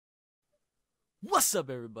What's up,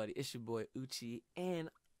 everybody? It's your boy Uchi, and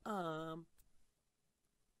back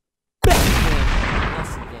again,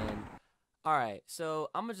 once again. All right, so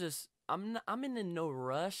I'm in a no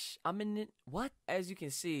rush. As you can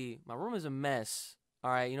see, my room is a mess. All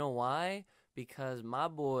right, you know why? Because my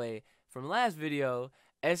boy from last video,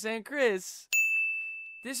 SN Chris,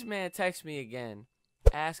 this man texted me again,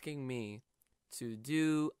 asking me to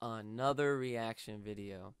do another reaction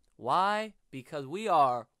video. Why? Because we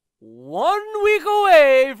are 1 week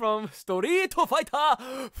away from Street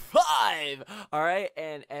Fighter 5. All right,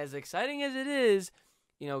 and as exciting as it is,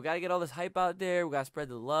 you know, gotta get all this hype out there. We gotta spread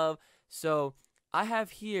the love. So I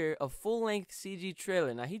have here a full-length CG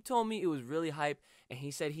trailer. Now he told me it was really hype, and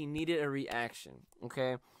he said he needed a reaction.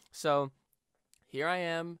 Okay, so here I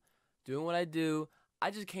am doing what I do. I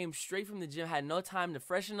just came straight from the gym, had no time to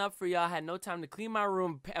freshen up for y'all, had no time to clean my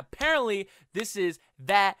room. Apparently, this is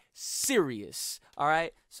that serious. All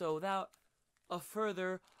right, so without a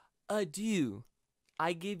further ado,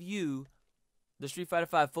 I give you the Street Fighter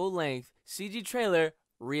 5 full-length CG trailer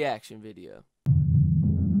reaction video.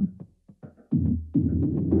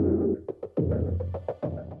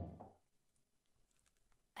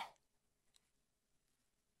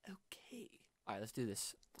 Okay. All right, let's do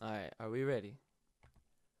this. All right, are we ready?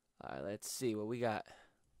 All right, let's see what we got.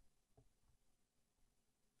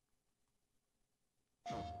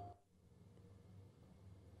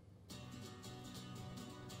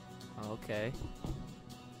 Okay.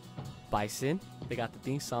 Bison. They got the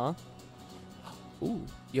theme song. Ooh.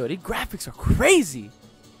 Yo, these graphics are crazy.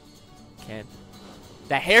 Can't.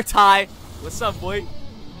 That hair tie. What's up, boy?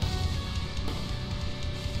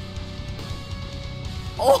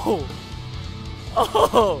 Oh.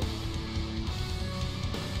 Oh.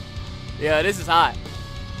 Yo, this is hot.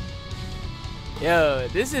 Yo,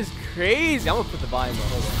 this is crazy. I'm gonna put the volume up.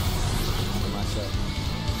 Hold on. For myself.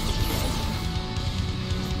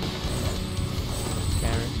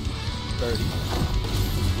 Karen. 30.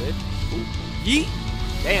 Good. Ooh. Yeet.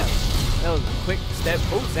 Damn. That was a quick step.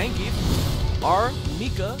 Oh, Zangief. R.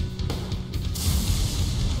 Mika.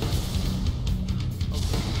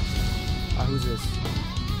 Okay. Alright, who's this?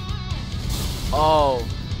 Oh.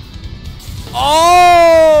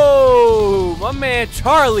 Oh, my man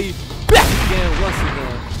Charlie back again once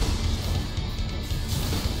again.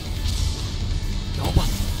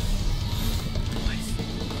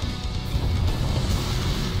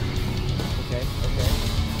 Okay, okay.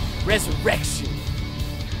 Resurrection.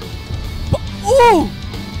 Ooh!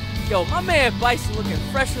 Yo, my man Bison looking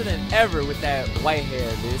fresher than ever with that white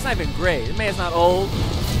hair, dude. It's not even gray. This man's not old.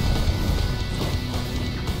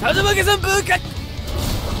 Time to look at some book.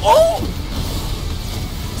 Oh!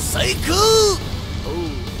 Psycho!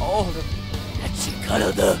 Oh, that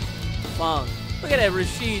Chikara Fong. Look at that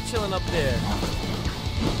Rashid chilling up there.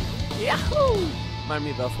 Yahoo! Remind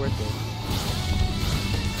me of Elfworth.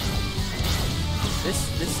 This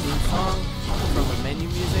theme song from the menu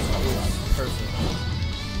music is perfect.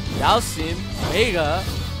 Dalsim, Vega.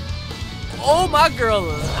 Oh, my girl,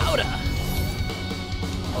 Lauda.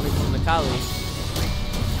 Oh, he's from the Kali.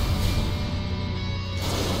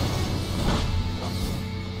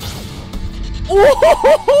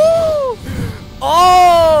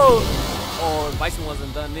 Oh! Oh, Bison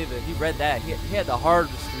wasn't done either. He read that. He had the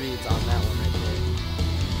hardest reads on that one right there.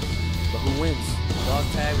 But who wins? Dog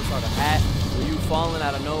tag, we saw the hat. Were you falling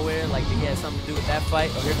out of nowhere like he had something to do with that fight?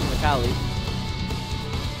 Oh, here comes the Kali.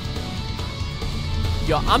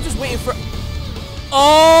 Yo, I'm just waiting for...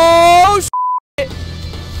 Oh, shit!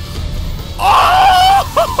 Oh!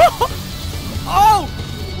 Oh!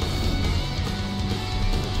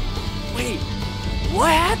 Wait. What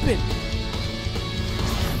happened?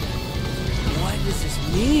 What does this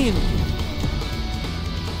mean?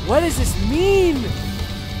 What does this mean?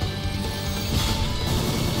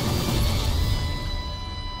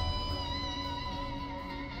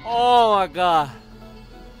 Oh my god.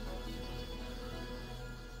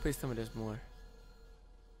 Please tell me there's more.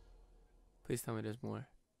 Please tell me there's more.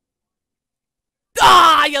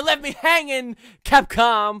 Ah! You left me hanging,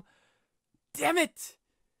 Capcom! Damn it!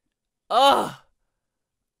 Ugh!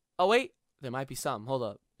 Oh, wait. There might be something. Hold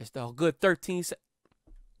up. It's the good 13 seconds.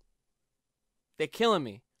 They're killing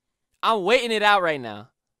me. I'm waiting it out right now.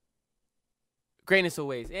 Greatness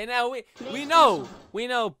awaits. And now we know. We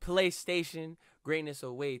know PlayStation. Greatness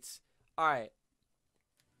awaits. All right.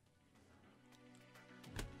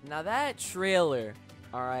 Now that trailer,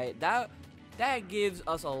 all right, that gives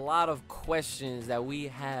us a lot of questions that we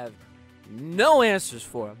have no answers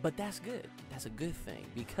for, but that's good. That's a good thing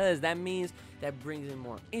because that means that brings in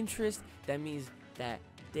more interest. That means that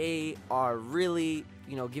they are really,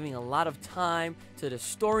 giving a lot of time to the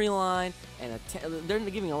storyline, and they're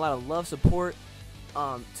giving a lot of love, support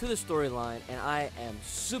to the storyline, and I am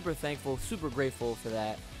super thankful, super grateful for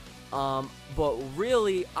that. But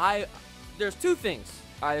really, there's two things.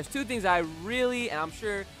 All right, there's two things I really, and I'm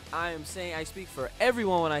sure I speak for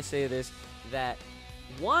everyone when I say this, that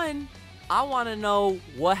one, I want to know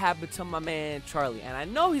what happened to my man Charlie. And I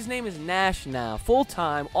know his name is Nash now, full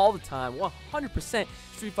time, all the time, 100%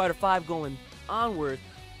 Street Fighter V going onward.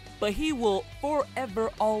 But he will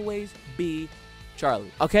forever always be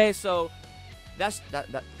Charlie. Okay, so that's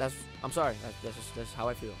I'm sorry, that's how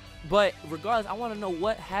I feel. But regardless, I want to know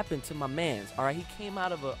what happened to my man's. All right, he came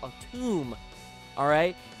out of a tomb. All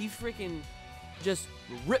right, he freaking just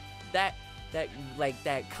ripped that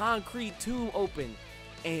concrete tomb open,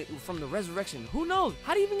 and from the resurrection. Who knows?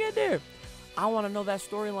 How do you even get there? I want to know that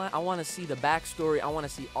storyline. I want to see the backstory. I want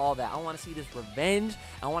to see all that. I want to see this revenge.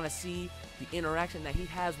 I want to see the interaction that he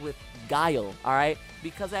has with Guile. All right,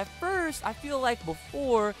 because at first I feel like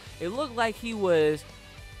before it looked like he was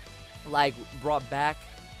like brought back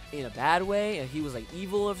in a bad way, and he was like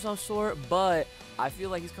evil of some sort. But I feel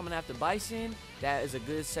like he's coming after Bison. That is a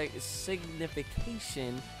good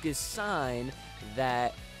signification, good sign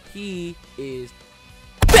that he is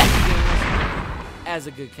back as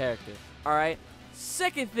a good character. All right.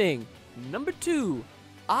 Second thing, number 2,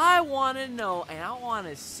 I want to know and I want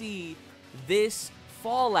to see this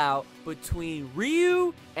fallout between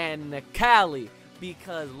Ryu and Necalli,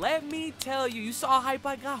 because let me tell you, you saw how hype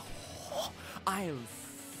I got. I am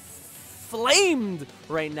flamed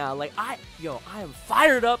right now. Like I am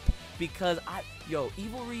fired up because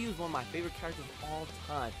Evil Ryu is one of my favorite characters of all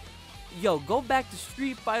time. Go back to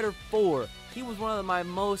Street Fighter 4. He was one of my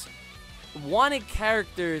most wanted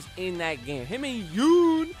characters in that game. Him and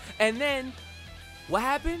Yoon. And then what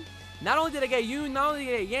happened? Not only did I get Yoon, not only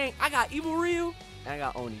did I get Yang, I got Evil Ryu and I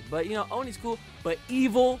got Oni. But Oni's cool. But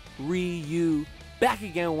Evil Ryu back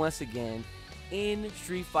again once again in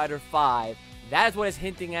Street Fighter 5. That's what it's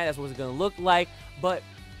hinting at. That's what it's gonna look like. But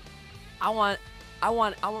I want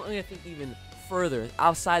to think even further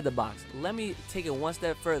outside the box. Let me take it one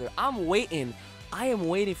step further. I am waiting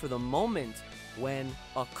for the moment when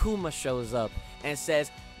Akuma shows up and says,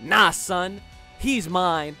 "Nah, son, he's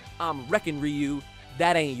mine. I'm wrecking Ryu.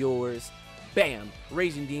 That ain't yours." Bam.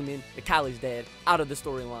 Raging Demon. Necalli's dead. Out of the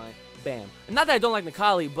storyline. Bam. And not that I don't like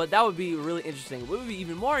Necalli, but that would be really interesting. What would be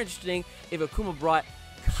even more interesting if Akuma brought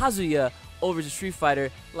Kazuya over to Street Fighter,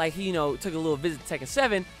 like he, took a little visit to Tekken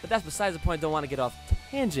 7, but that's besides the point. Don't want to get off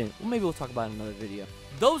tangent. Well, maybe we'll talk about it in another video.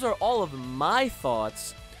 Those are all of my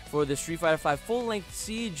thoughts for the Street Fighter 5 full-length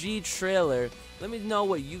CG trailer. Let me know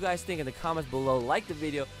what you guys think in the comments below. Like the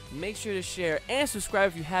video, make sure to share and subscribe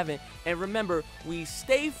if you haven't. And remember, we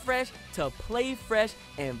stay fresh to play fresh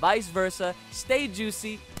and vice versa. Stay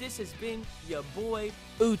juicy. This has been your boy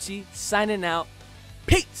Uchi signing out.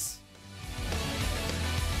 Peace!